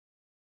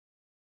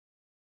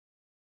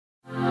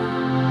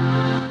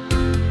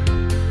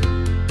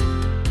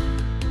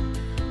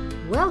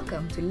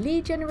to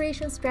Lead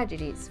Generation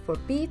Strategies for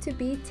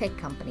B2B Tech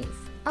Companies,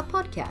 a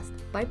podcast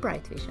by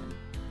Bright Vision.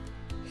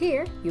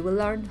 Here you will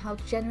learn how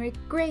to generate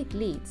great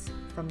leads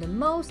from the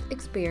most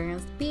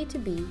experienced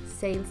B2B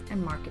sales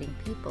and marketing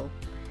people.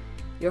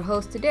 Your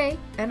host today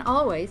and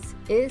always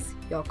is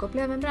Jakob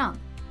Löwenbrand,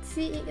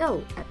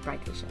 CEO at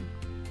Bright Vision.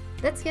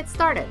 Let's get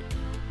started.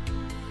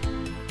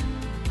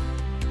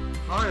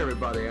 Hi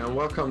everybody and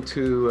welcome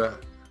to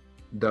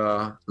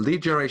the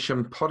Lead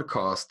Generation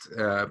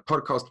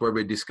podcast where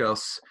we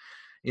discuss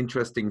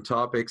interesting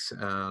topics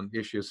and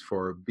issues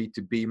for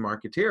B2B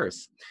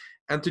marketeers.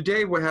 And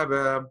today we have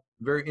a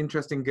very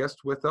interesting guest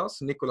with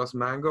us, Nicholas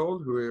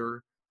Mangold, who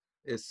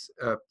is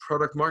a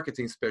product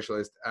marketing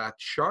specialist at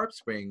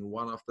SharpSpring,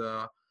 one of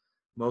the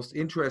most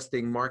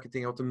interesting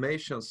marketing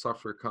automation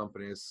software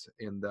companies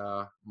in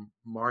the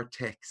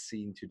MarTech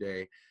scene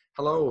today.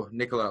 Hello,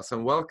 Nicholas,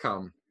 and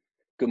welcome.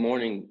 Good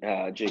morning,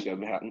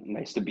 Jacob.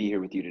 Nice to be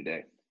here with you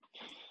today.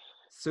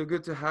 So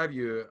good to have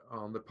you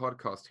on the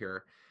podcast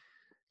here.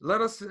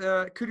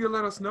 Could you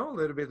let us know a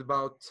little bit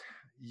about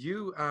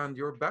you and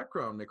your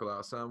background,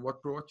 Nicholas, and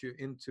what brought you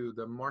into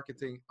the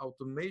marketing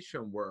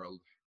automation world?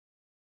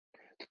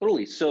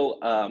 Totally. So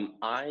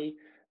I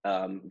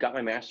got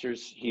my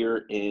master's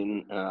here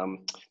in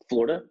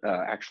Florida,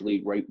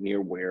 actually right near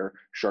where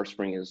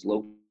SharpSpring is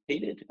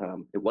located.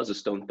 It was a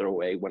stone throw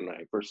away when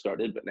I first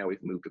started, but now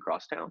we've moved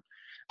across town.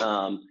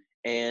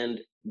 And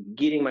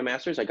getting my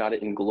master's, I got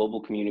it in global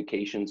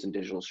communications and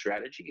digital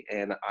strategy.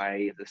 And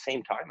at the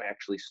same time, I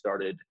actually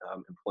started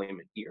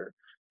employment here.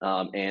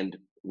 And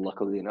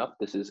luckily enough,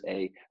 this is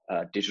a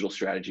digital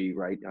strategy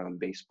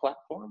based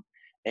platform.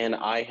 And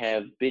I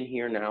have been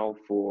here now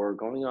for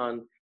going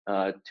on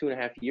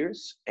 2.5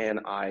 years. And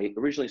I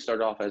originally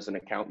started off as an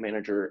account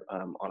manager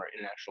on our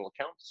international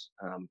accounts,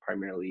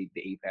 primarily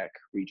the APAC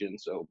region,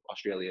 so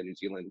Australia, New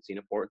Zealand,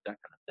 Singapore, that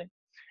kind of thing.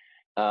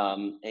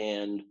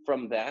 And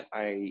from that,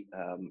 I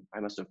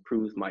must have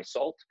proved my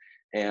salt.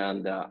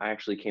 And I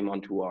actually came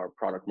onto our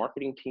product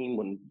marketing team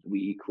when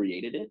we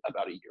created it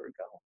about a year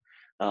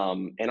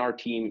ago. And our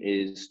team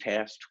is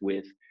tasked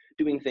with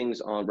doing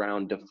things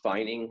around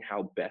defining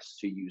how best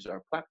to use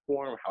our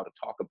platform, how to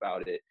talk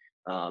about it,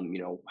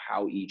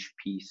 how each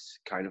piece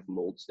kind of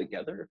molds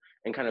together,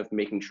 and kind of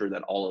making sure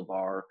that all of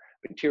our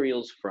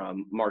materials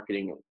from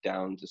marketing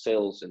down to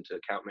sales and to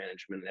account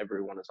management,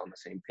 everyone is on the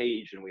same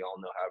page and we all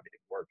know how everything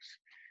works.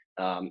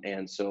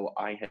 And so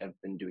I have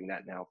been doing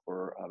that now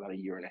for about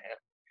 1.5 years.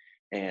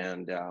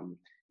 And,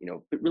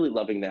 really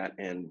loving that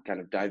and kind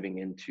of diving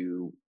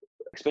into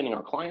expanding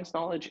our clients'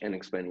 knowledge and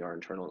expanding our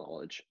internal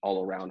knowledge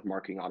all around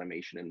marketing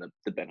automation and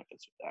the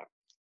benefits of that.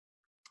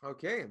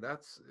 Okay,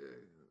 that's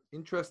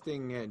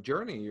interesting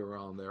journey you're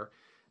on there.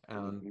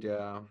 And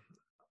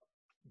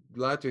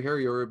glad to hear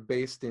you're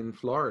based in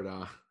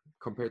Florida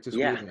compared to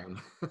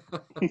Sweden.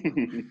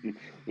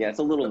 Yeah, it's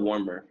a little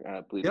warmer.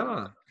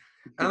 Yeah.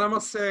 And I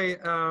must say,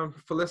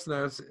 for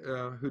listeners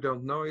who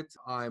don't know it,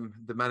 I'm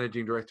the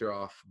managing director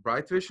of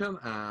Bright Vision,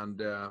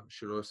 and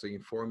should also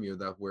inform you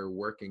that we're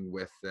working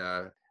with,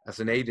 as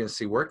an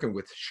agency, working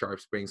with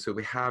SharpSpring. So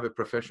we have a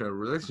professional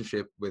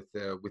relationship with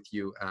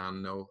you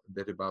and know a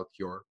bit about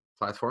your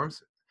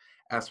platforms,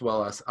 as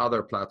well as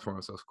other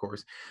platforms, of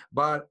course.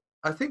 But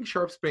I think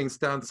SharpSpring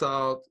stands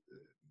out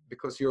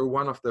because you're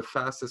one of the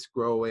fastest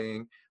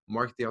growing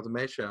marketing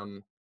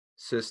automation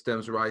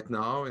systems right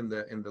now in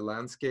the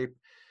landscape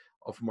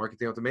of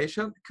marketing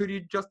automation. Could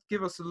you just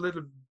give us a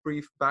little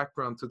brief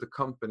background to the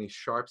company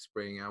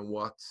SharpSpring and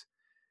what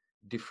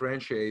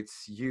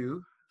differentiates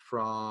you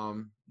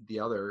from the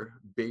other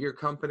bigger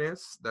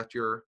companies that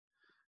you're,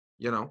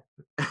 that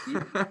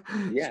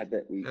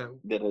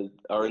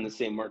are in the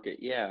same market.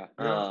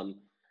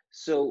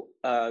 So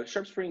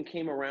SharpSpring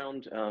came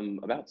around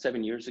about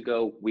 7 years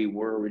ago. We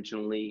were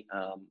originally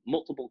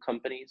multiple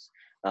companies,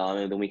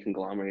 and then we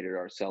conglomerated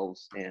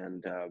ourselves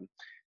and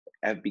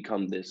have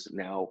become this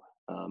now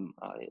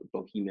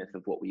behemoth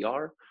of what we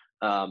are.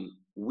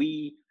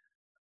 We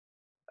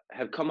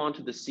have come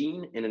onto the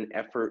scene in an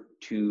effort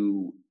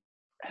to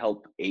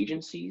help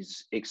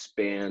agencies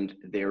expand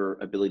their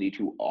ability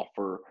to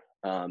offer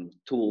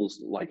tools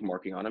like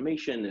marketing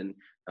automation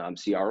and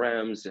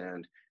CRMs,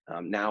 and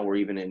now we're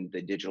even in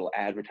the digital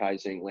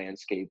advertising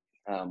landscape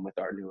with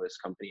our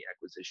newest company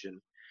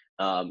acquisition.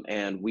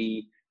 And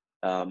we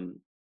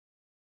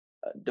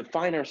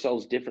define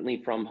ourselves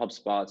differently from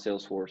HubSpot,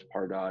 Salesforce,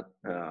 Pardot,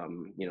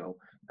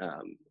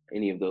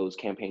 any of those,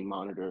 Campaign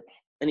Monitor,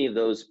 any of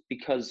those,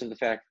 because of the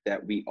fact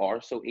that we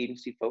are so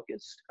agency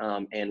focused,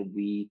 and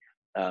we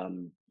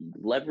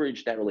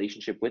leverage that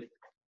relationship with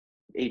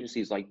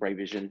agencies like Bright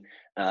Vision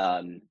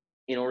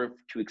in order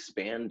to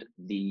expand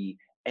the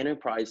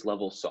enterprise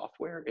level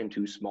software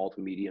into small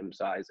to medium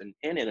size and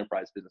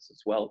enterprise business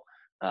as well,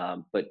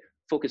 but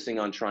focusing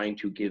on trying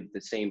to give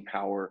the same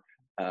power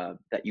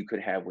that you could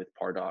have with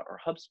Pardot or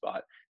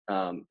HubSpot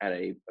at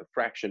a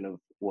fraction of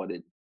what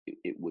it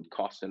would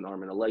cost an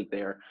arm and a leg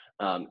there,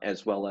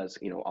 as well as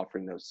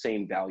offering those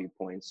same value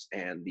points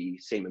and the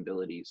same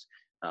abilities.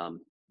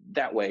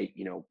 That way,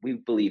 we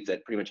believe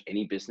that pretty much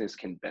any business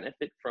can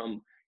benefit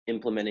from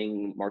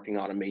implementing marketing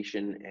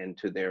automation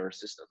into their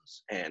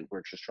systems. And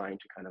we're just trying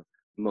to kind of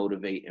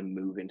motivate and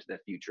move into the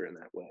future in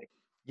that way.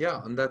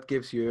 Yeah, and that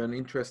gives you an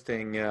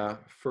interesting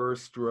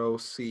first row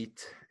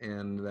seat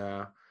in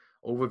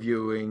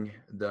overviewing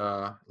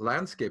the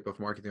landscape of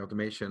marketing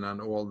automation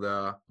and all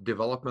the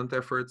development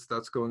efforts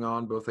that's going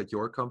on both at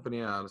your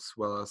company as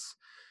well as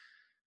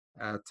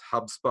at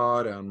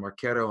HubSpot and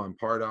Marketo and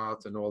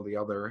Pardot and all the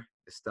other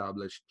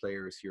established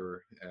players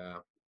you're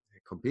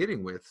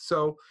competing with.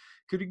 So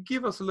could you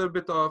give us a little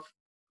bit of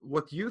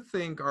what you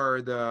think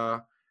are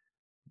the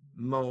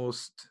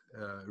most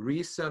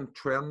recent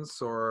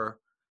trends or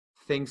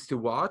things to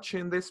watch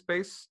in this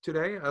space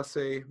today as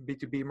a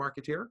B2B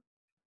marketeer?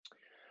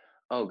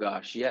 Oh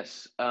gosh,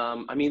 yes.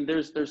 I mean,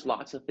 there's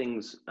lots of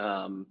things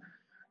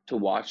to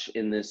watch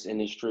in this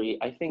industry.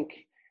 I think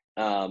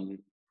um,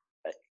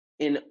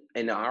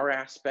 in our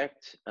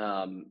aspect,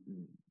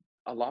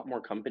 a lot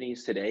more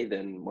companies today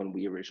than when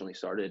we originally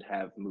started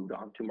have moved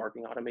on to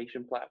marketing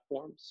automation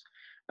platforms,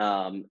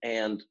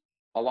 and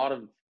a lot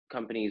of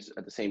companies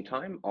at the same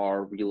time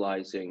are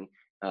realizing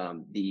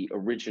the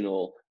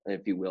original,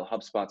 if you will,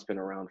 HubSpot's been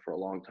around for a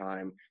long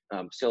time.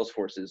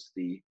 Salesforce is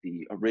the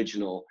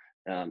original,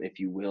 if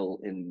you will,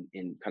 in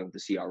kind of the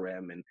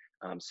CRM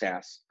and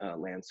SaaS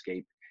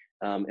landscape.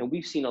 And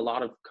we've seen a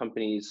lot of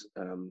companies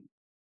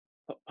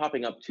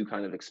popping up to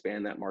kind of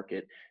expand that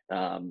market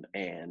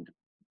and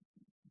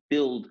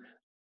build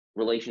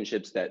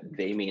relationships that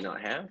they may not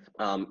have.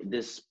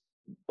 This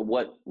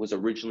what was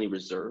originally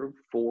reserved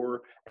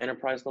for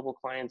enterprise level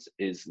clients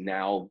is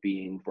now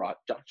being brought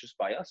not just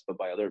by us but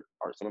by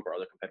some of our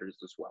other competitors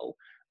as well,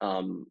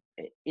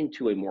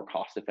 into a more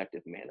cost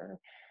effective manner.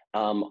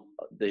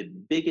 The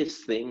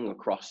biggest thing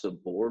across the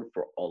board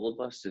for all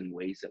of us in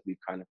ways that we've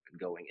kind of been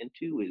going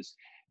into is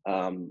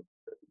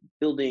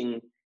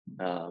building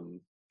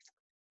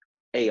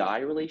AI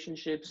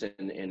relationships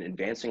and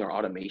advancing our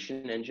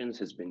automation engines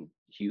has been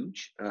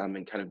huge.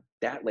 And kind of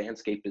that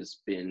landscape has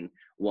been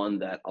one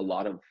that a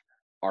lot of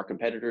our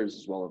competitors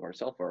as well as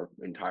ourselves are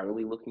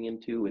entirely looking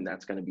into. And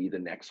that's going to be the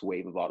next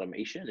wave of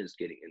automation, is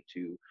getting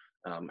into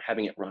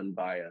having it run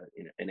by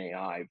an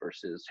AI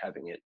versus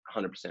having it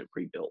 100%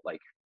 pre-built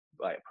like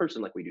by a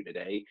person like we do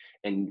today,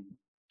 and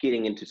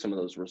getting into some of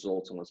those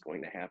results and what's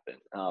going to happen.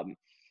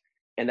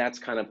 And that's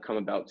kind of come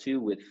about too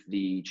with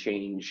the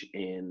change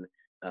in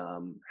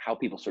how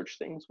people search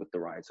things with the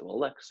rise of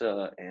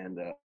Alexa and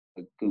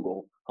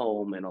Google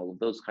Home and all of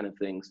those kind of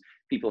things.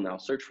 People now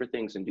search for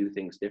things and do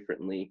things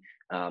differently.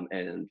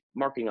 And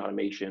marketing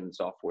automation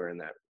software in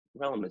that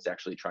realm is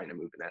actually trying to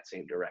move in that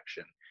same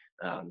direction.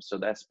 So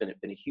that's been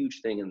a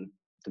huge thing in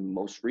the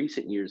most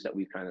recent years that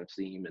we've kind of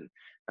seen.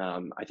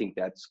 And I think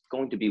that's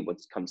going to be what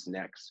comes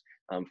next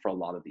for a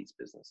lot of these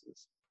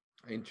businesses.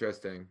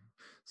 Interesting.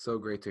 So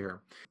great to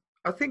hear.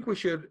 I think we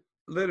should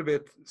a little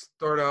bit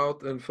start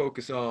out and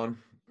focus on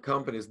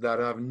companies that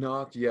have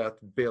not yet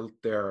built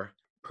their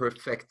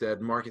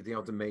perfected marketing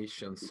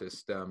automation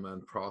system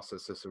and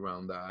processes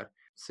around that,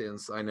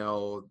 since I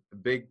know a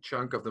big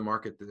chunk of the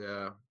market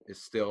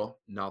is still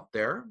not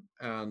there,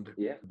 and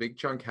Yeah. a big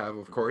chunk have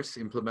of course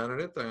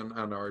implemented it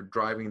and are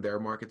driving their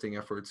marketing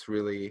efforts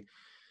really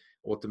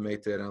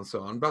automated and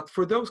so on. But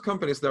for those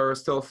companies that are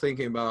still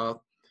thinking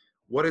about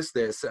what is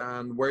this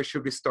and where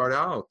should we start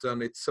out,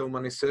 and it's so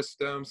many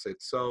systems,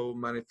 it's so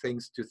many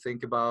things to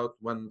think about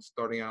when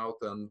starting out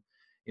and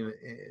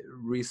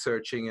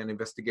researching and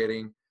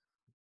investigating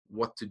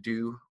what to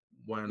do,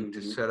 when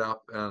to set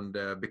up, and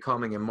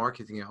becoming a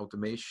marketing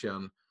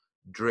automation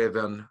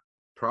driven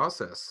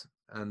process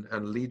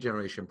and lead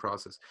generation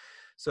process.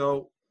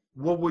 So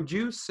what would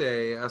you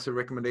say as a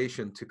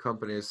recommendation to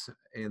companies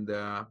in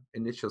the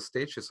initial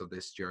stages of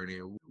this journey?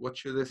 What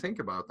should they think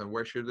about and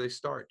where should they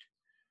start?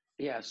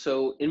 Yeah,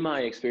 so in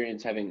my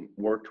experience, having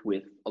worked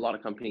with a lot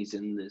of companies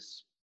in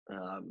this,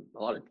 a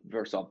lot of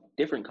first off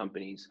different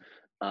companies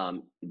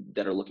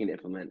that are looking to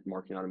implement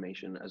marketing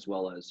automation, as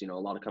well as a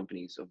lot of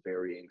companies of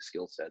varying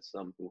skill sets.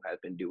 Some who have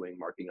been doing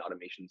marketing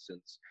automation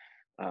since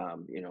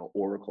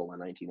Oracle in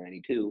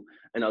 1992,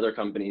 and other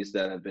companies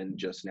that have been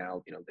just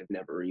now, they've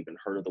never even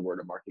heard of the word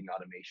of marketing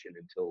automation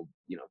until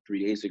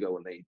 3 days ago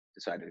when they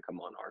decided to come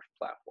on our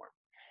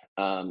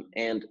platform.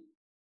 And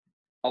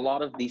a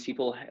lot of these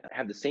people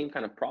have the same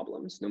kind of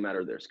problems, no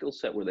matter their skill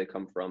set, where they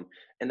come from.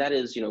 And that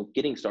is,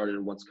 getting started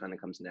and what's kind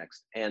of comes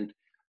next. And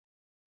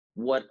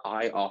what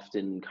I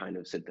often kind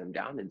of sit them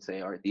down and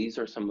say, all right, these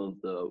are some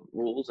of the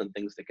rules and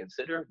things to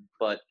consider,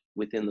 but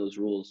within those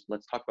rules,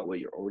 let's talk about what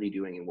you're already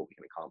doing and what we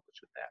can accomplish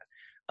with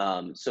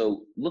that.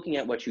 So looking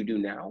at what you do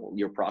now,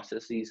 your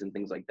processes and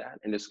things like that,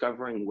 and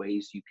discovering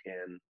ways you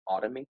can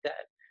automate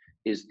that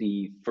is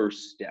the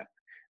first step.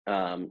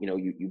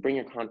 You bring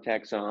your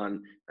contacts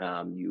on,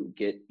 you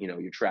get,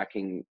 you're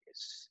tracking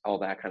all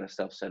that kind of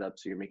stuff set up.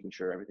 So you're making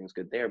sure everything's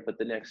good there. But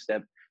the next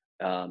step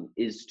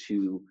is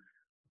to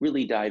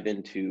really dive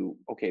into,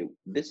 okay,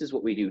 this is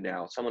what we do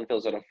now. Someone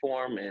fills out a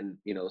form and,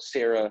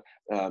 Sarah,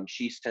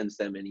 she sends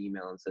them an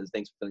email and says,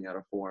 thanks for filling out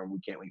a form. We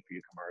can't wait for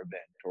you to come to our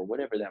event, or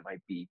whatever that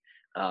might be.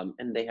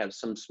 And they have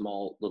some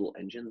small little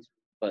engines,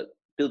 but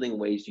building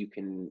ways you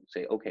can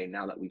say, okay,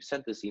 now that we've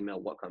sent this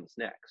email, what comes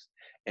next?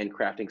 And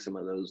crafting some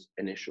of those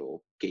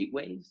initial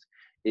gateways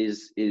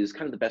is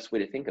kind of the best way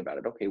to think about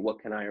it. Okay, what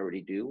can I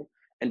already do?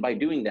 And by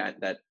doing that,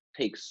 that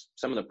takes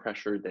some of the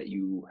pressure that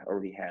you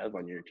already have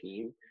on your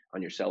team,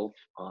 on yourself,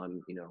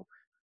 on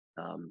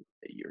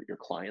your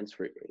clients,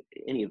 for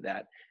any of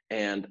that,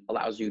 and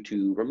allows you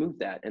to remove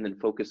that and then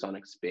focus on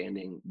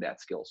expanding that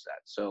skill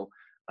set. So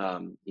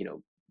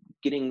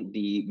getting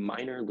the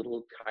minor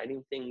little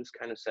guiding things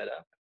kind of set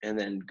up and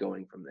then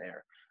going from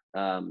there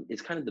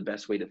is kind of the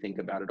best way to think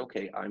about it.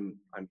 Okay, I'm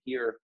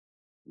here,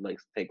 like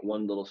take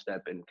one little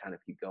step and kind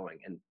of keep going.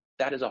 And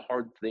that is a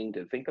hard thing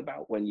to think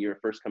about when you're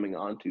first coming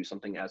on to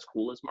something as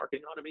cool as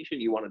marketing automation.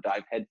 You want to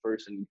dive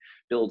headfirst and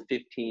build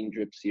 15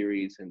 drip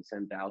series and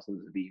send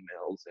thousands of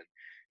emails, and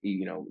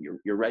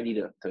you're ready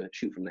to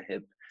shoot from the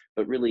hip.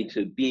 But really,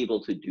 to be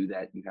able to do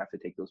that, you have to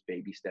take those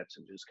baby steps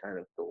and just kind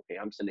of go, okay,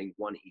 I'm sending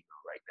one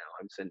email right now.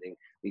 I'm sending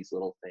these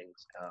little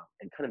things,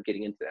 and kind of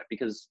getting into that,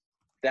 because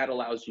that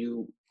allows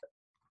you,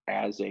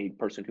 as a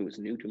person who is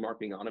new to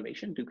marketing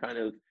automation, to kind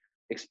of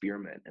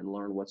experiment and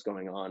learn what's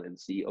going on and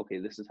see, okay,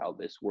 this is how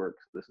this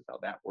works, this is how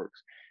that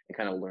works, and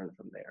kind of learn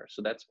from there.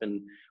 So that's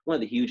been one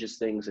of the hugest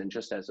things, and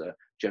just as a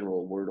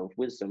general word of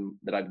wisdom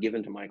that I've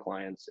given to my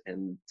clients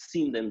and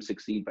seen them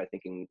succeed by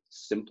thinking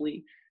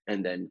simply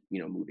and then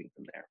moving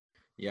from there.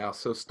 Yeah,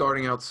 so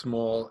starting out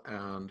small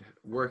and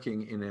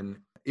working in an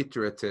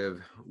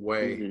iterative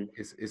way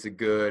is a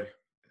good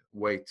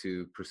way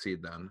to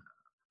proceed then.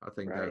 I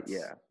think right, that's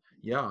yeah.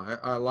 Yeah,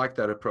 I like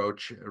that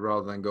approach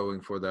rather than going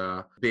for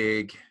the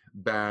big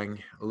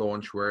bang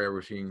launch where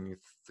everything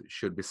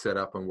should be set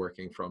up and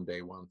working from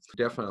day one.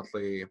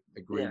 Definitely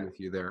agree Yeah. with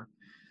you there.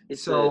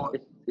 It's So,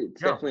 it's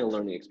yeah, definitely a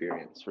learning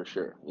experience for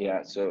sure.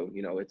 Yeah. So,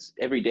 it's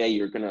every day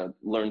you're going to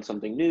learn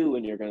something new,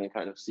 and you're going to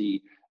kind of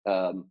see,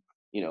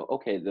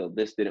 okay,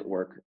 this didn't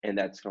work, and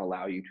that's going to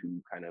allow you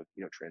to kind of,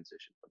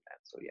 transition from that.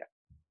 So, yeah.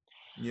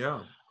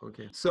 yeah,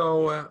 okay.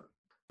 So,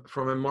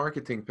 from a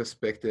marketing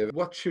perspective,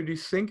 what should you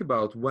think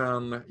about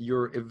when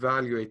you're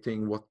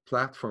evaluating what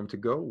platform to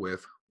go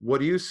with? What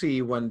do you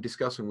see when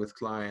discussing with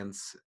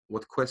clients,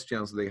 what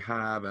questions they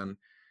have, and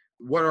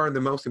what are the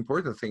most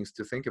important things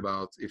to think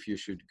about if you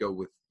should go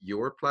with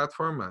your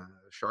platform,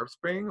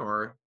 SharpSpring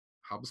or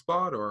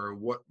HubSpot, or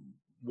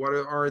what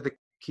are the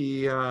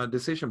key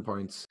decision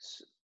points?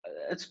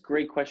 That's a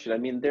great question. I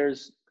mean,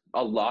 there's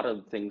a lot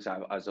of things,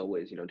 as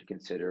always, to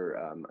consider.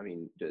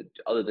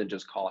 Other than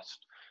just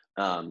cost.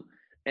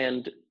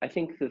 And I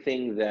think the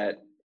thing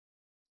that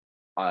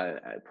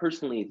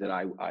personally that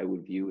I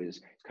would view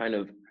is kind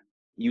of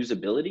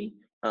usability.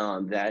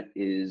 That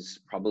is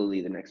probably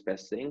the next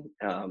best thing.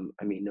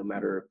 No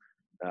matter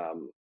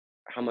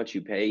how much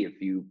you pay,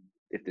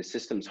 if the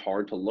system's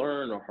hard to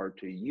learn or hard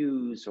to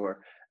use, or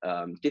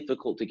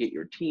difficult to get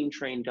your team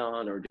trained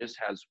on, or just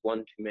has one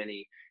too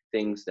many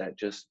things that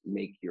just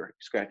make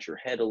scratch your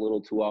head a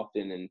little too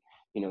often, and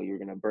you're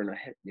going to burn a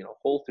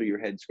hole through your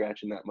head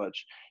scratching that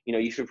much,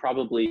 you should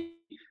probably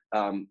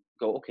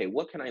go, okay,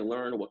 what can I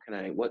learn?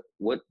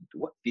 What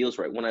feels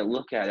right? When I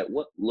look at it,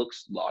 what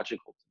looks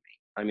logical to me?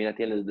 I mean, at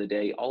the end of the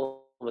day,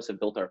 all of us have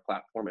built our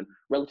platform, and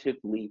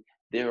relatively,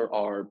 there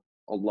are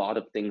a lot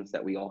of things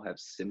that we all have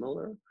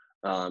similar,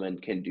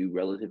 and can do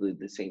relatively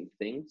the same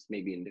things,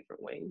 maybe in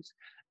different ways.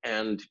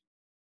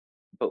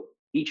 But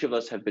each of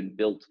us have been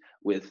built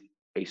with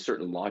a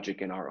certain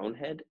logic in our own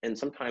head, and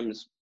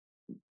sometimes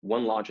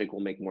one logic will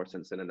make more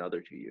sense than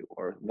another to you,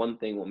 or one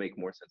thing will make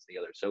more sense than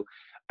the other. So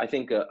I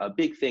think a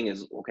big thing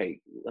is, okay,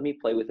 let me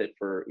play with it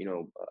for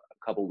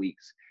a couple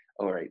weeks.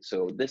 All right,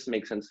 so this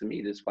makes sense to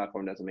me, this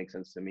platform doesn't make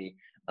sense to me.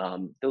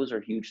 Those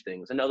are huge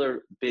things.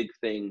 Another big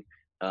thing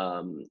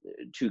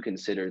to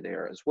consider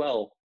there as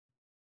well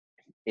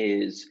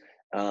is,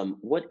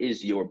 what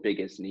is your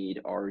biggest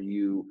need? Are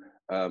you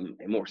a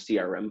more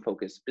CRM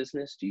focused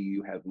business? Do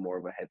you have more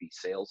of a heavy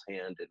sales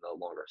hand and a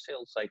longer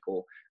sales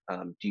cycle?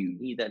 Do you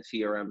need that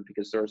CRM?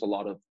 Because there's a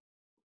lot of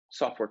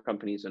software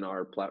companies in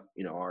our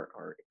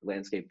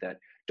landscape that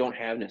don't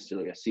have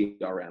necessarily a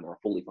CRM or a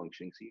fully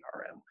functioning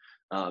CRM.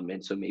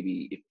 And so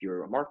maybe if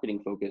you're a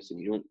marketing focus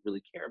and you don't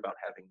really care about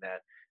having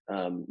that,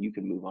 you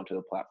can move onto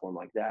a platform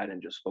like that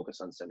and just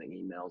focus on sending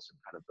emails and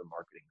kind of the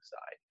marketing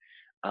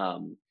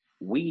side.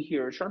 We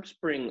here at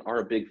SharpSpring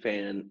are a big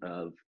fan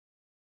of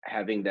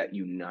having that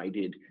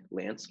united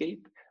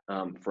landscape,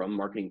 from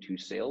marketing to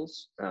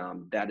sales.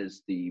 That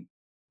is the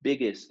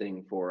biggest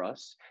thing for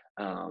us,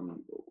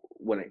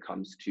 when it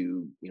comes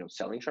to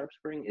selling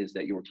SharpSpring, is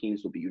that your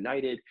teams will be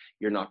united.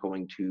 You're not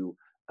going to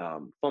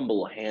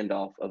fumble a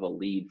handoff of a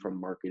lead from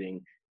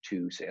marketing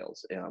to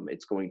sales.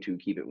 It's going to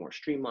keep it more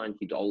streamlined,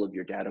 keep all of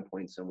your data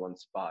points in one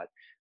spot.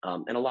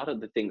 And a lot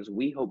of the things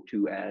we hope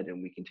to add,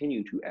 and we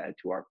continue to add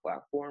to our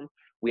platform,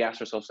 we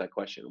ask ourselves that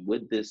question: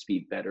 would this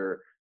be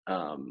better,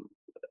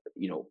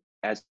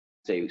 as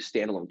a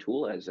standalone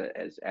tool, as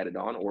added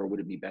on, or would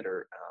it be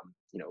better,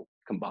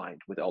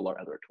 combined with all our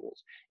other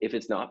tools. If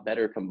it's not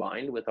better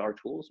combined with our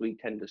tools, we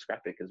tend to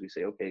scrap it because we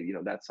say, okay,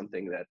 that's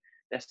something that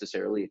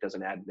necessarily it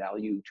doesn't add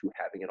value to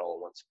having it all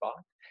in one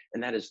spot.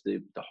 And that is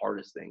the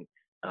hardest thing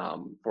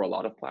for a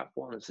lot of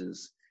platforms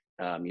is,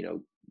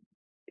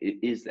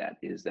 is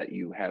that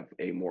you have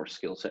a more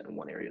skill set in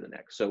one area than the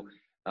next. So,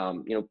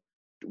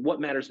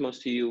 what matters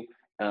most to you,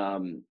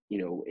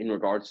 in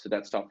regards to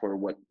that software?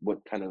 What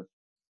kind of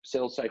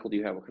sales cycle do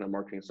you have? What kind of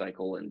marketing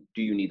cycle? And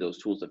do you need those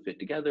tools to fit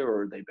together,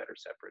 or are they better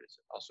separate? Is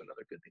also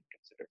another good thing to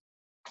consider.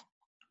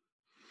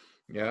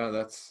 Yeah,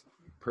 that's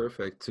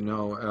perfect to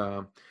know.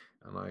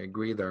 And I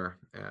agree there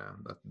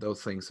that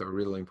those things are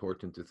really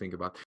important to think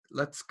about.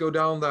 Let's go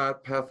down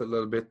that path a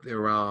little bit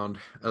around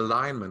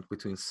alignment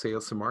between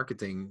sales and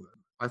marketing.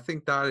 I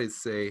think that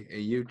is a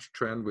huge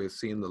trend we've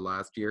seen the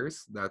last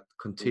years that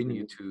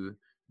continue to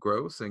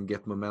grow and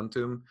get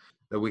momentum,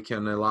 that we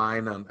can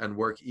align and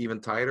work even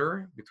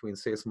tighter between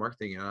sales and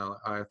marketing. And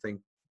I think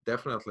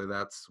definitely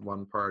that's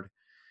one part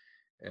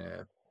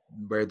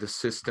where the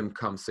system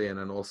comes in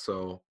and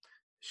also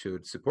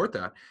should support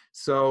that.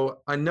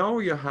 So I know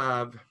you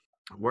have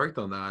worked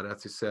on that,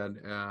 as you said,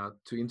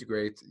 to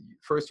integrate.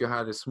 First, you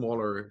had a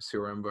smaller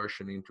CRM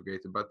version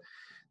integrated, but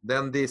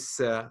then this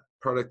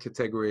product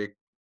category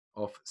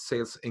of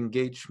sales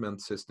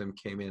engagement system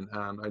came in,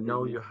 and I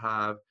know you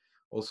have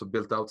also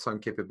built out some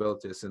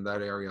capabilities in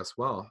that area as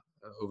well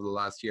over the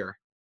last year.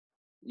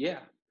 Yeah.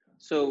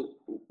 So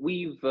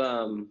we've,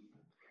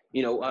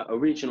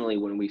 originally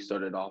when we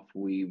started off,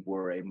 we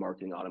were a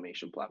marketing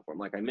automation platform.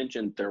 Like I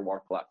mentioned, there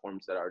are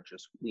platforms that are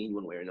just lean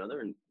one way or another,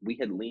 and we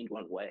had leaned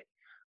one way.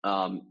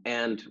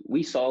 And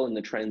we saw in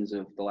the trends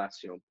of the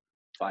last,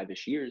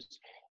 5-ish years,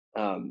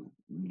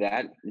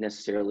 that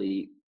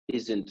necessarily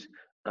isn't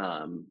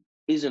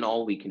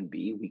all we can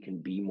be. We can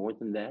be more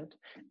than that.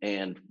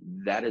 And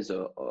that is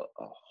a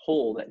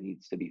hole that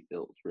needs to be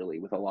filled really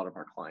with a lot of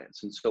our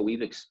clients. And so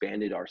we've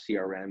expanded our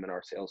CRM and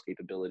our sales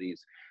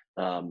capabilities.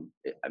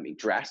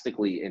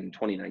 Drastically in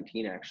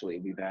 2019, actually,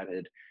 we've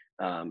added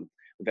a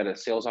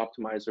sales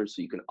optimizer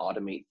so you can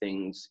automate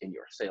things in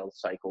your sales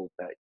cycle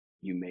that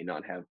you may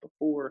not have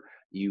before.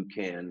 You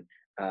can,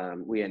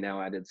 we have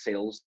now added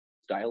sales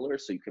dialer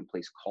so you can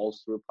place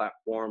calls through a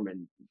platform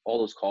and all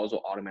those calls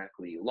will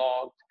automatically be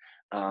logged.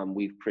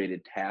 We've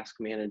created task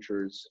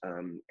managers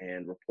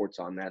and reports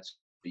on that so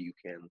you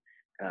can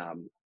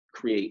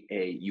create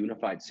a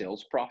unified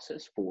sales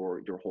process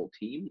for your whole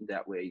team.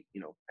 That way,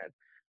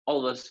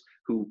 all of us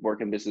who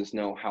work in business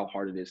know how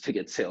hard it is to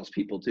get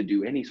salespeople to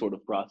do any sort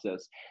of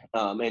process,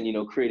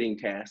 and creating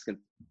tasks and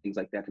things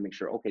like that to make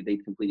sure, okay,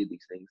 they've completed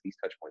these things, these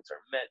touch points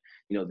are met,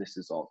 this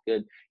is all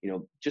good,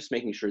 just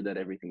making sure that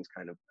everything's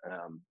kind of,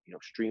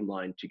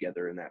 streamlined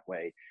together in that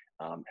way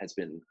has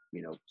been,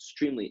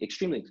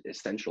 extremely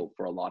essential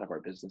for a lot of our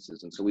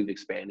businesses. And so we've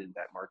expanded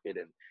that market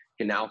and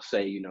can now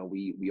say,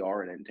 we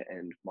are an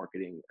end-to-end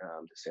marketing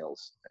to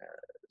sales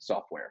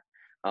software.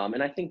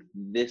 And I think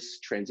this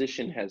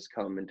transition has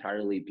come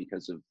entirely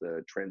because of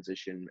the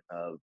transition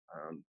of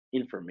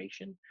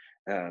information.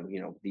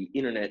 The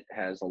internet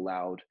has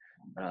allowed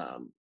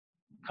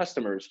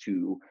customers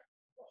to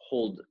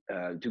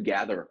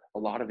gather a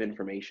lot of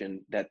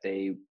information that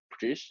they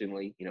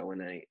traditionally, in a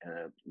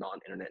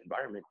non-internet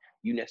environment,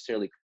 you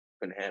necessarily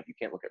couldn't have. You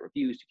can't look at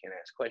reviews, you can't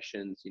ask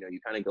questions, you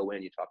kind of go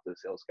in, you talk to the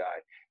sales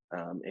guy,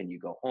 and you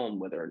go home,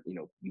 whether,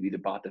 you either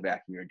bought the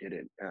vacuum or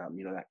didn't,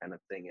 that kind of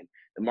thing. And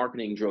the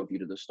marketing drove you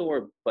to the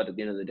store, but at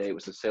the end of the day, it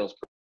was the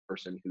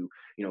salesperson who,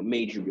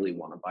 made you really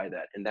want to buy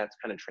that. And that's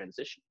kind of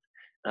transition.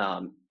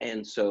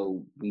 And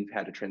so we've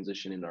had to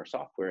transition in our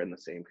software in the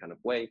same kind of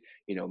way,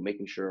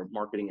 making sure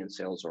marketing and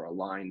sales are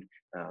aligned.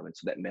 And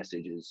so that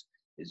message is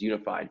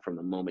unified from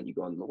the moment you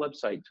go on the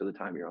website to the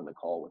time you're on the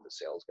call with the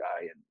sales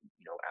guy and,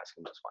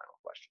 asking those final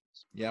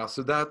questions. Yeah,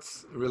 so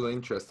that's really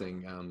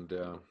interesting and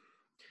the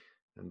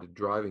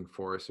driving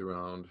force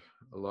around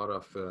a lot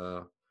of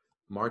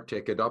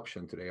MarTech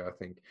adoption today, I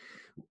think.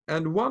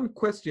 And one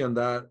question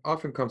that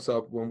often comes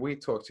up when we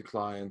talk to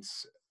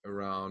clients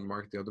around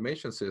marketing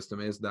automation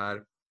system is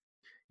that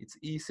it's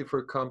easy for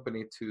a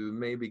company to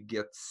maybe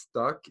get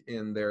stuck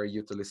in their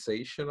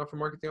utilization of a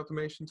marketing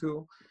automation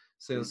tool,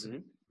 since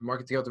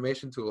marketing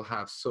automation tool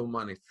have so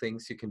many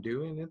things you can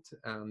do in it,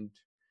 and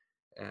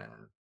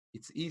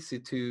it's easy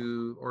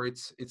to, or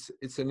it's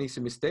an easy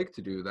mistake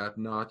to do that,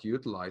 not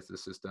utilize the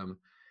system.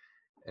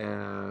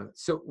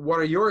 So what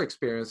are your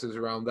experiences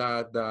around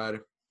that?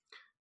 That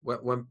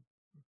when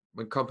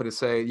companies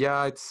say,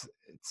 yeah, it's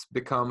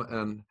become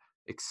an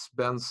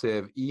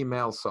expensive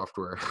email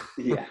software.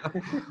 Yeah.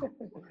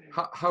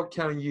 How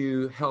can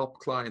you help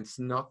clients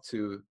not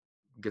to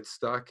get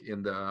stuck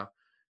in the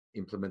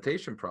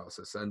implementation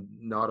process and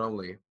not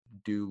only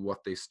do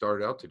what they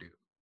started out to do?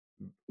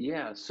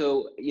 Yeah,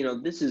 so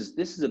this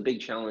is a big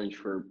challenge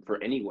for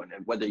anyone,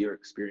 and whether you're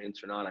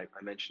experienced or not. I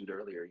mentioned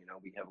earlier,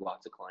 we have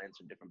lots of clients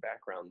from different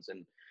backgrounds,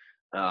 and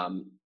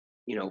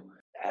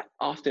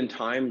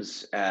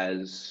oftentimes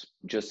as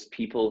just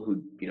people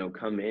who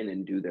come in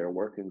and do their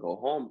work and go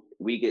home,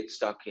 we get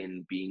stuck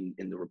in being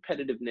in the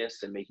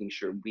repetitiveness and making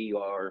sure we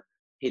are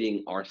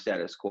hitting our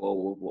status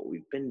quo of what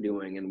we've been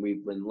doing, and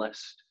we've been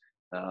less.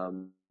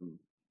 Um,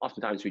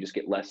 Oftentimes, we just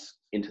get less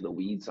into the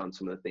weeds on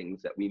some of the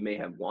things that we may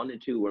have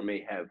wanted to, or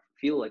may have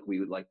feel like we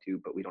would like to,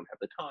 but we don't have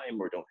the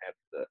time or don't have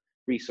the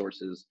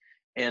resources.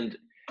 And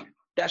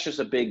that's just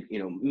a big,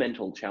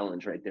 mental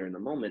challenge right there in the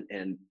moment.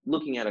 And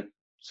looking at a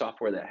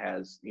software that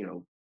has,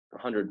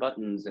 100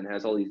 buttons and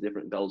has all these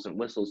different bells and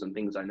whistles and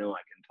things I know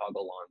I can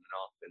toggle on and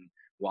off and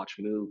watch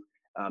move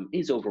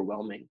is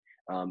overwhelming.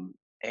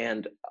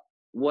 And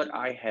what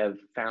I have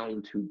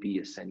found to be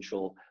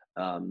essential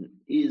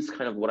is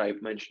kind of what I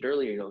mentioned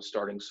earlier,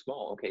 starting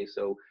small. Okay,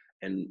 so,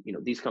 and,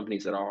 these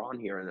companies that are on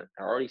here and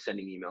are already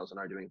sending emails and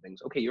are doing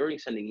things, okay, you're already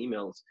sending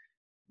emails,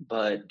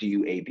 but do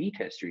you A/B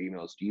test your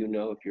emails? Do you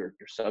know if your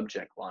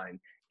subject line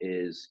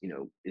is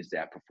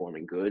that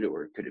performing good,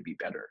 or could it be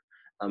better?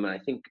 And I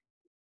think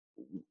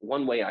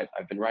one way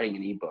I've been writing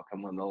an ebook,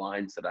 and one of the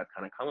lines that I've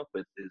kind of come up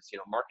with is,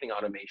 marketing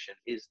automation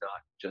is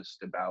not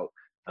just about,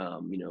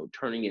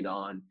 turning it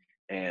on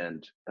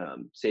and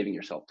saving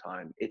yourself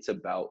time. It's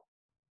about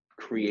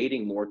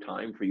creating more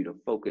time for you to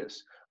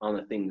focus on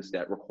the things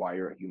that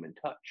require a human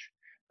touch.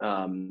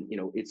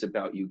 It's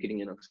about you getting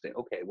in and say,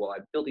 okay, well, I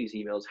build these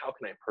emails. How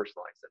can I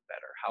personalize them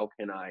better? How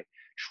can I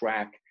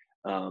track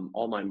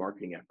all my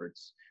marketing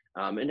efforts?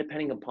 And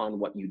depending upon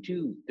what you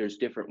do, there's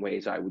different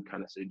ways I would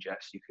kind of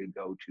suggest you could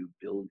go to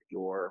build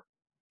your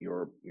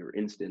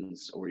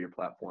instance or your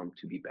platform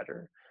to be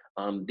better.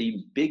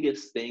 The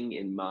biggest thing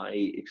in my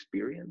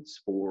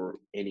experience for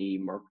any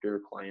marketer,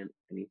 client,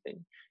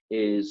 anything,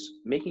 is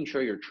making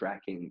sure you're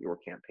tracking your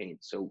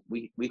campaigns. So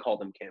we call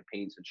them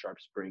campaigns in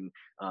SharpSpring.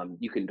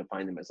 You can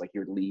define them as like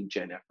your lead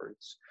gen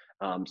efforts.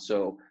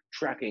 So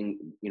tracking,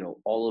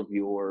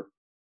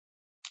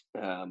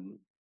 um,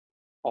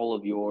 all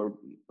of your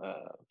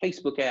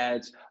Facebook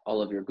ads,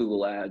 all of your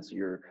Google ads,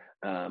 your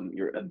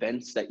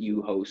events that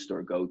you host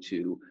or go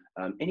to,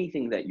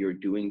 anything that you're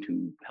doing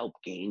to help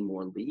gain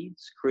more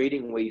leads,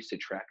 creating ways to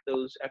track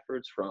those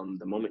efforts from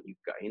the moment you've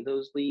gained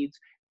those leads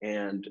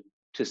and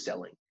to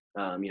selling.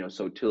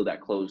 So till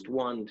that closed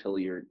one, till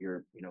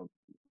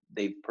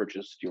they've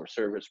purchased your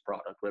service,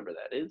 product, whatever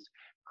that is,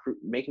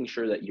 making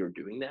sure that you're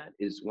doing that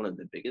is one of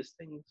the biggest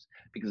things,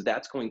 because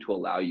that's going to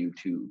allow you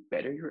to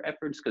better your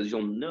efforts, because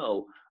you'll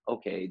know,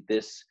 okay,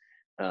 this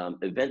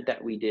event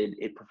that we did,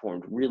 it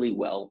performed really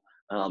well.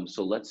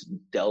 So let's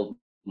delve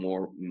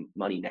more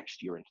money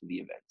next year into the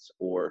events.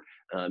 Or,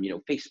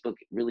 Facebook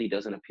really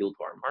doesn't appeal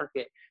to our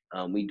market.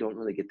 We don't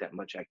really get that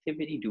much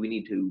activity. Do we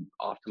need to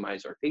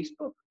optimize our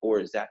Facebook,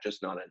 or is that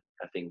just not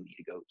a thing we need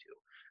to go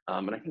to?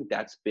 And I think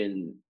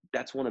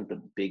that's one of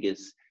the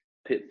biggest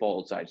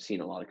pitfalls I've seen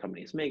a lot of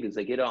companies make, is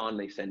they get on,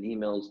 they send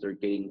emails, they're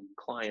getting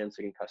clients,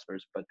 they're getting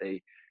customers, but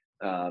they,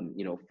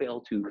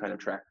 fail to kind of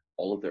track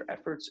all of their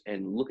efforts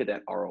and look at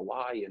that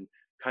ROI and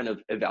kind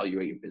of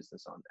evaluate your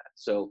business on that.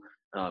 So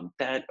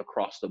that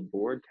across the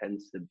board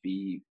tends to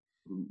be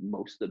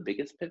most of the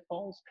biggest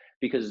pitfalls,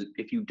 because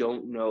if you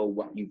don't know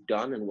what you've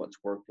done and what's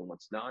worked and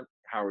what's not,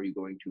 how are you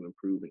going to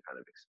improve and kind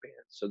of expand?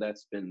 So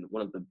that's been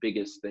one of the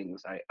biggest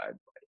things I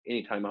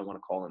anytime I want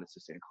to call an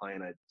assistant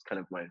client, it's kind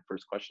of my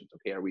first question.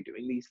 Okay, are we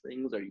doing these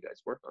things? Are you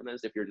guys working on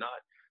this? If you're not,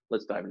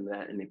 let's dive into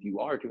that. And if you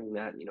are doing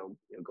that,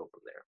 go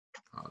from there.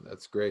 Oh,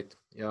 that's great.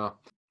 Yeah,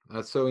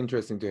 that's so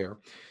interesting to hear.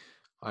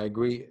 I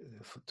agree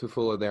to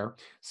follow there.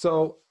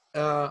 So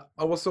I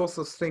was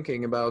also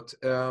thinking about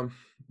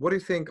what do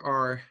you think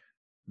are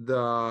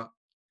the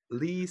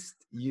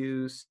least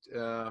used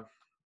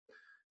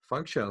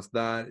functions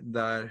that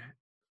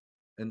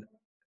an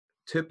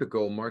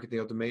typical marketing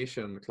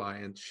automation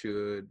client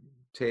should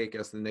take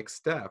as the next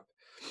step?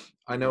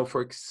 I know,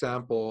 for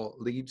example,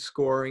 lead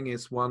scoring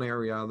is one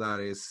area that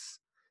it's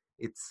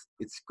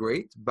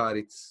great, but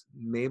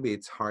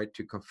it's hard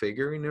to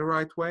configure in the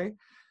right way.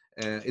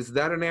 Is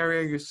that an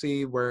area you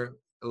see where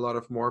a lot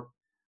of more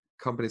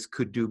companies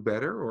could do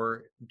better,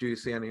 or do you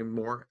see any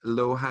more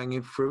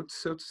low-hanging fruits,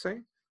 so to say?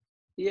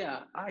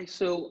 Yeah,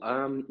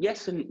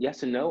 yes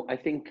and no. I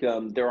think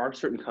there are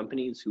certain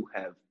companies who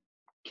have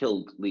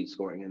killed lead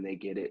scoring, and they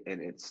get it, and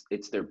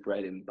it's their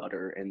bread and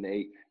butter, and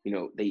they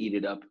eat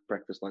it up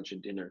breakfast, lunch,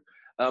 and dinner.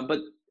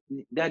 But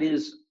that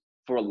is,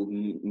 for a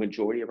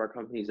majority of our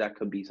companies, that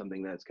could be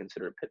something that's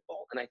considered a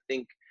pitfall. And I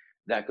think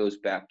that goes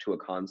back to a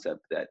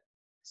concept that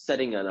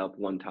setting it up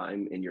one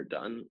time and you're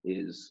done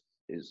is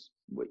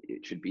what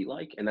it should be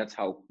like. And that's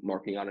how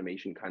marketing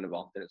automation kind of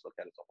often is looked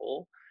at as a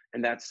whole.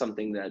 And that's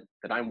something that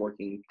I'm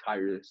working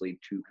tirelessly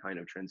to kind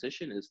of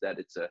transition, is that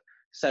it's a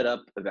set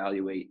up,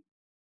 evaluate,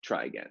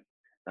 try again.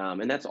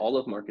 And that's all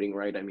of marketing,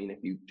 right? I mean,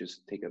 if you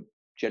just take a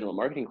general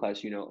marketing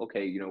class,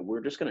 okay,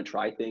 we're just going to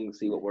try things,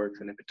 see what works.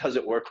 And if it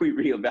doesn't work, we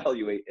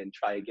reevaluate and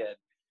try again.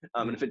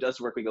 And if it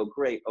does work, we go,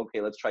 great, okay,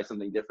 let's try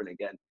something different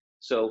again.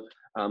 So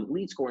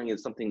lead scoring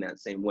is something that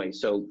same way.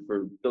 So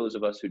for those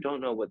of us who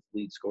don't know what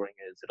lead scoring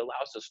is, it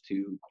allows us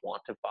to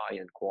quantify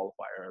and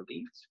qualify our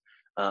leads.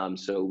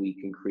 So we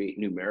can create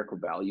numerical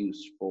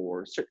values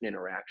for certain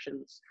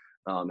interactions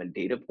and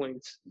data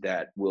points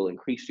that will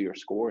increase your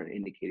score and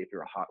indicate if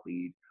you're a hot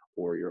lead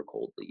or you're a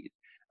cold lead.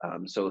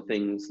 So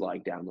things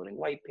like downloading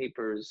white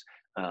papers,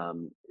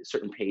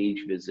 certain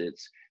page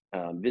visits,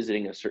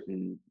 visiting a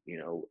certain,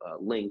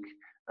 link.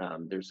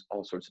 There's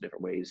all sorts of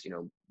different ways,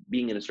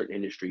 being in a certain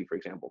industry, for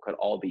example, could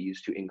all be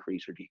used to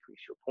increase or decrease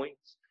your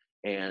points,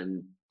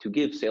 and to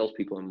give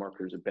salespeople and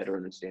marketers a better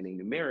understanding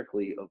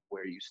numerically of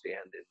where you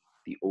stand in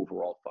the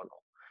overall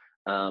funnel.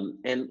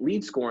 And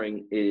lead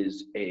scoring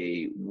is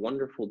a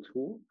wonderful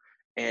tool.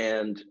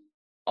 And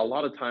a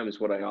lot of times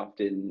what I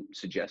often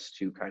suggest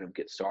to kind of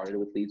get started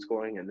with lead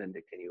scoring and then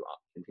to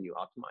continue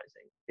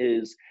optimizing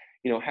is,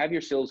 have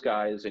your sales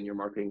guys and your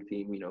marketing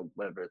team,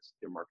 whether it's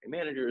your marketing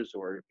managers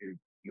or if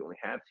you only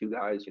have two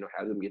guys,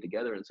 have them get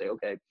together and say,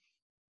 okay,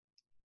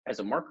 as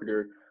a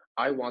marketer,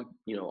 I want,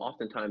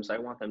 oftentimes I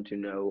want them to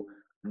know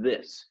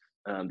this.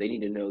 They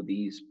need to know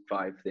these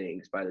 5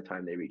 things by the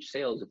time they reach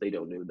sales. If they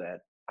don't know that,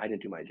 I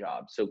didn't do my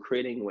job. So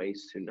creating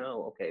ways to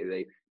know, okay,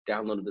 they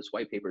downloaded this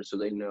white paper, so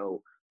they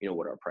know,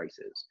 what our price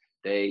is.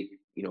 They,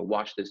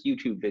 watch this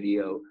YouTube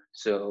video,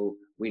 so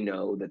we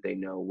know that they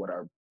know what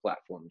our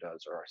platform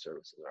does or our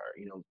services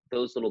are.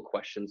 Those little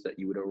questions that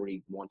you would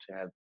already want to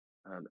have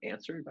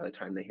answered by the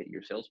time they hit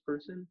your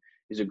salesperson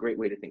is a great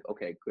way to think,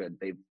 okay, good.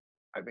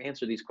 I've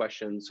answered these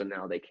questions, so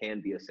now they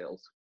can be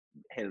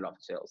handed off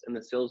to sales. And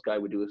the sales guy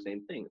would do the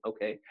same thing.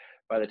 Okay,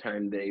 by the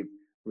time they've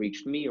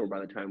reached me or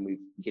by the time we're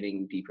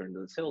getting deeper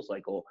into the sales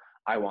cycle,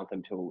 I want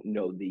them to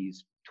know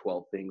these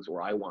 12 things,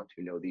 or I want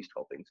to know these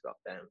 12 things about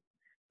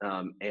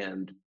them.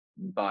 And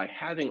by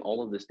having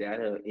all of this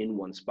data in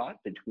one spot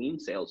between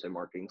sales and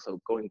marketing, so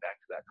going back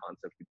to that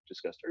concept we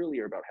discussed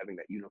earlier about having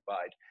that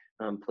unified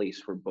place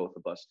for both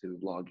of us to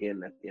log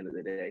in at the end of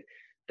the day,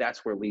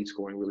 that's where lead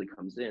scoring really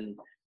comes in.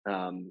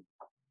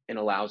 And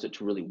allows it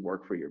to really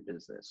work for your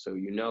business. So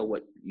you know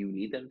what you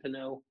need them to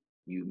know.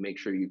 You make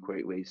sure you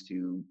create ways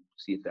to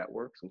see if that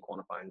works and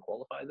quantify and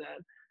qualify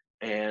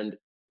that. And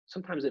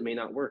sometimes it may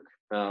not work.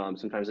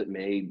 Sometimes it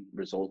may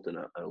result in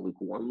a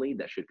lukewarm lead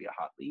that should be a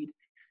hot lead.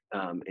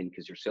 And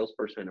because your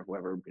salesperson or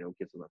whoever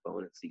gets on the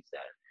phone and sees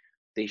that,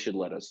 they should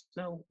let us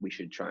know. We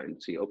should try and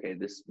see, okay,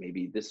 this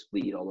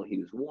lead, although he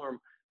was warm,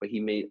 but he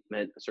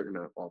met a certain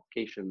amount of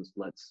qualifications.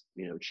 Let's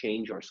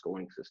change our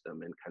scoring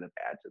system and kind of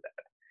add to that.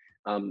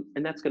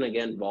 And that's going to,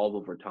 again, evolve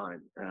over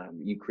time.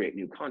 You create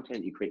new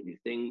content, you create new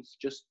things,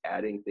 just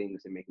adding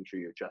things and making sure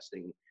you're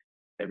adjusting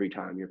every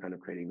time you're kind of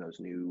creating those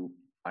new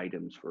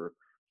items for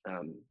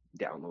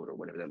download or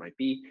whatever that might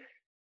be,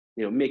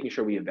 making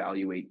sure we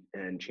evaluate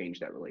and change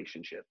that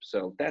relationship.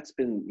 So that's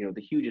been,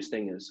 the hugest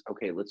thing is,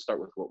 okay, let's start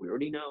with what we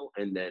already know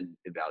and then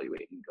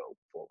evaluate and go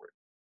forward.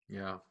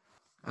 Yeah.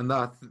 And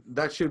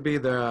that should be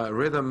the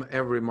rhythm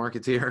every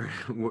marketeer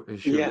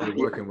should be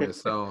working with.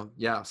 So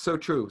yeah, so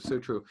true.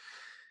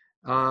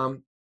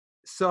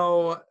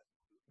 So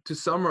to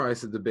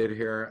summarize it a bit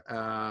here,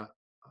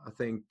 I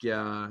think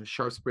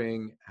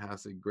SharpSpring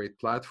has a great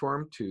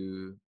platform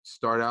to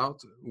start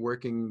out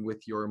working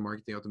with your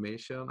marketing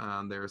automation,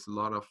 and there's a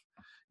lot of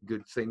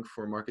good things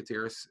for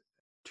marketeers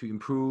to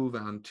improve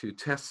and to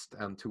test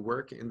and to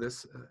work in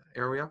this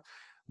area.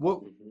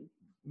 What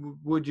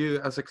would you,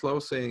 as a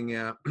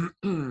closing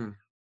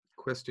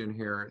question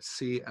here,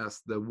 see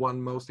as the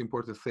one most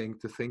important thing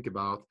to think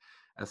about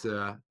as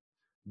a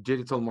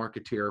digital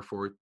marketeer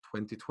for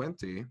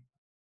 2020?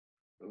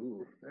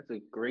 Ooh, that's a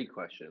great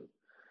question.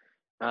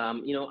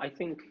 I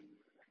think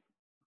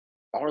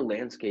our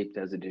landscape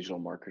as a digital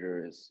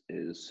marketer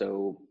is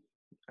so,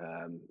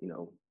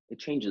 it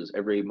changes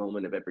every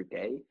moment of every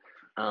day.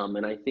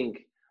 And I think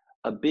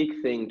a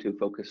big thing to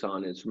focus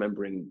on is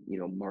remembering,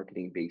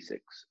 marketing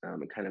basics,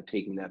 and kind of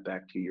taking that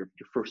back to your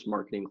first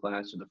marketing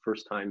class or the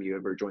first time you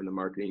ever joined the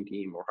marketing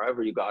team or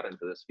however you got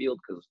into this field,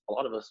 because a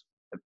lot of us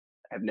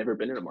have never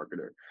been a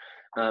marketer,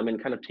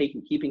 and kind of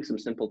keeping some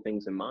simple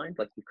things in mind,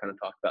 like we've kind of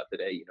talked about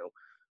today,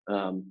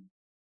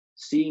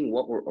 seeing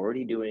what we're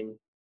already doing,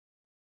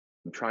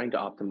 trying to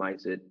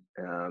optimize it,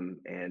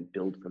 and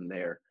build from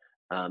there,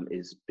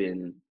 has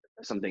been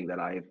something that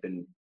I have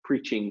been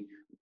preaching,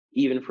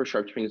 even for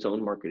SharpSpring's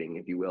own marketing,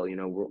 if you will.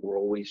 We're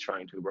always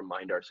trying to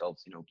remind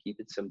ourselves, keep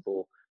it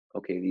simple.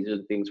 Okay, these are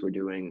the things we're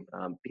doing,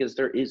 because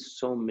there is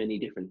so many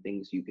different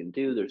things you can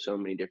do. There's so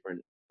many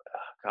different,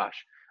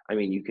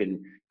 you can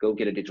go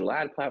get a digital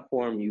ad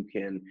platform, you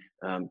can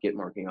get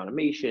marketing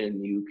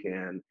automation, you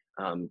can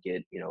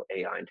get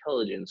AI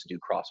intelligence, do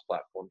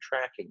cross-platform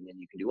tracking,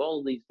 and you can do all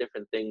of these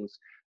different things.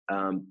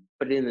 But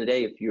at the end of the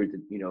day, if you're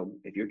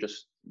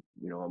just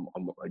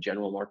a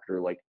general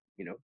marketer like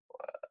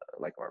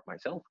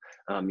myself,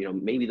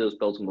 maybe those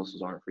bells and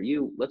whistles aren't for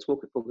you. Let's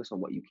focus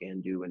on what you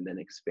can do and then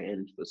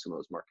expand to some of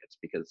those markets,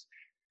 because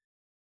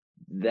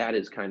that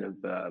is kind of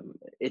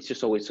it's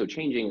just always so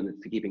changing, and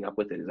keeping up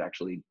with it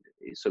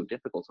is so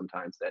difficult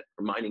sometimes, that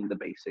reminding the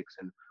basics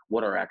and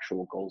what our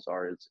actual goals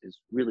are is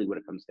really what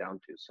it comes down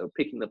to. So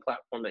picking the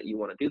platform that you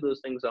want to do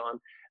those things on,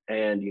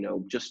 and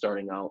just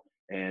starting out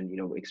and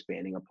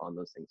expanding upon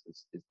those things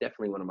is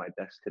definitely one of my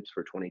best tips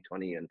for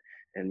 2020. And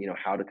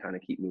how to kind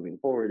of keep moving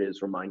forward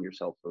is remind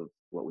yourself of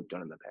what we've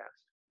done in the past.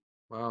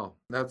 Wow,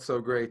 that's so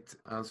great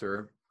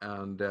answer.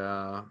 And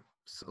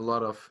It's a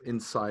lot of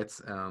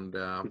insights and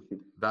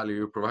value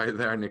you provide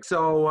there, Nick.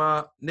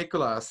 So,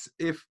 Nicholas,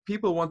 if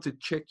people want to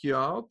check you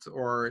out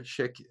or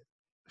check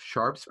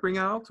SharpSpring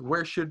out,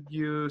 where should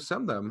you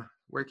send them?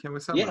 Where can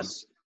we send them?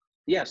 Yes.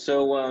 Yeah,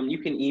 so you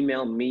can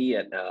email me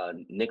at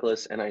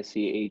Nicholas,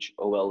 Nicholas,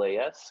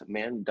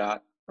 Mangold,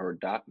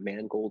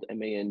 Mangold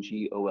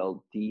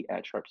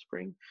at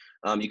SharpSpring.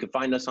 You can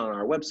find us on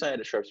our website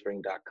at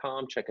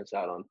sharpspring.com. Check us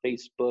out on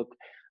Facebook.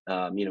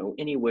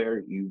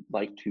 Anywhere you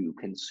like to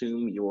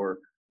consume your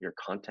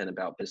content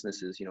about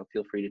businesses,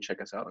 feel free to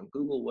check us out on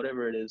Google,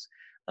 whatever it is.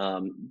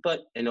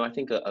 But I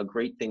think a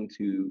great thing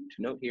to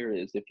note here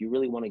is if you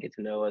really want to get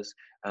to know us,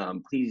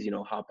 please,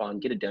 hop on,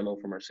 get a demo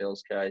from our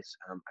sales guys.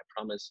 I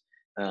promise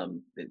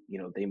that,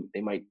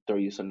 they might throw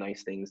you some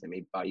nice things. They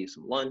may buy you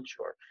some lunch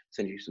or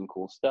send you some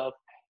cool stuff.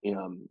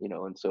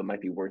 And so it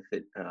might be worth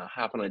it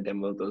hopping on a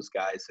demo of those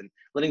guys and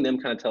letting them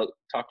kind of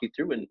talk you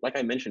through. And like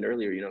I mentioned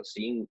earlier,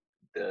 seeing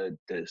the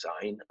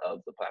design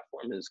of the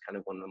platform is kind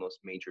of one of the most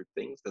major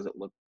things. Does it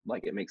look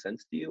like it makes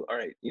sense to you? All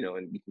right,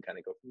 and you can kind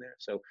of go from there.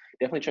 So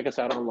definitely check us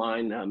out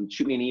online.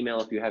 Shoot me an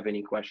email if you have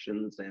any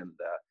questions, and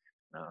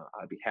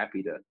I'd be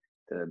happy to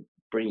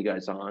bring you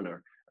guys on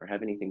or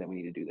have anything that we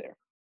need to do there.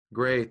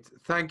 Great.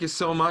 Thank you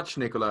so much,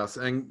 Nicholas.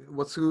 And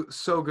what's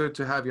so good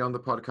to have you on the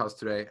podcast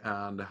today,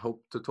 and I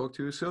hope to talk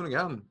to you soon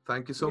again.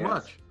 Thank you so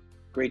much.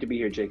 Great to be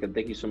here, Jacob.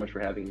 Thank you so much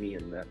for having me,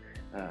 and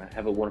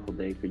have a wonderful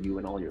day for you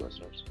and all your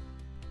listeners.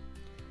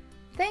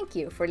 Thank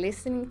you for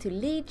listening to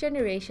Lead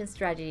Generation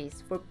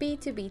Strategies for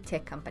B2B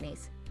tech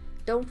companies.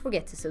 Don't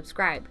forget to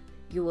subscribe.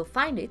 You will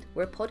find it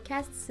where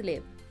podcasts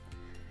live.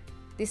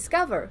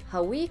 Discover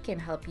how we can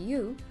help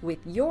you with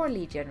your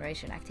lead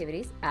generation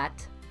activities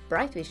at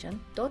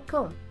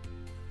brightvision.com.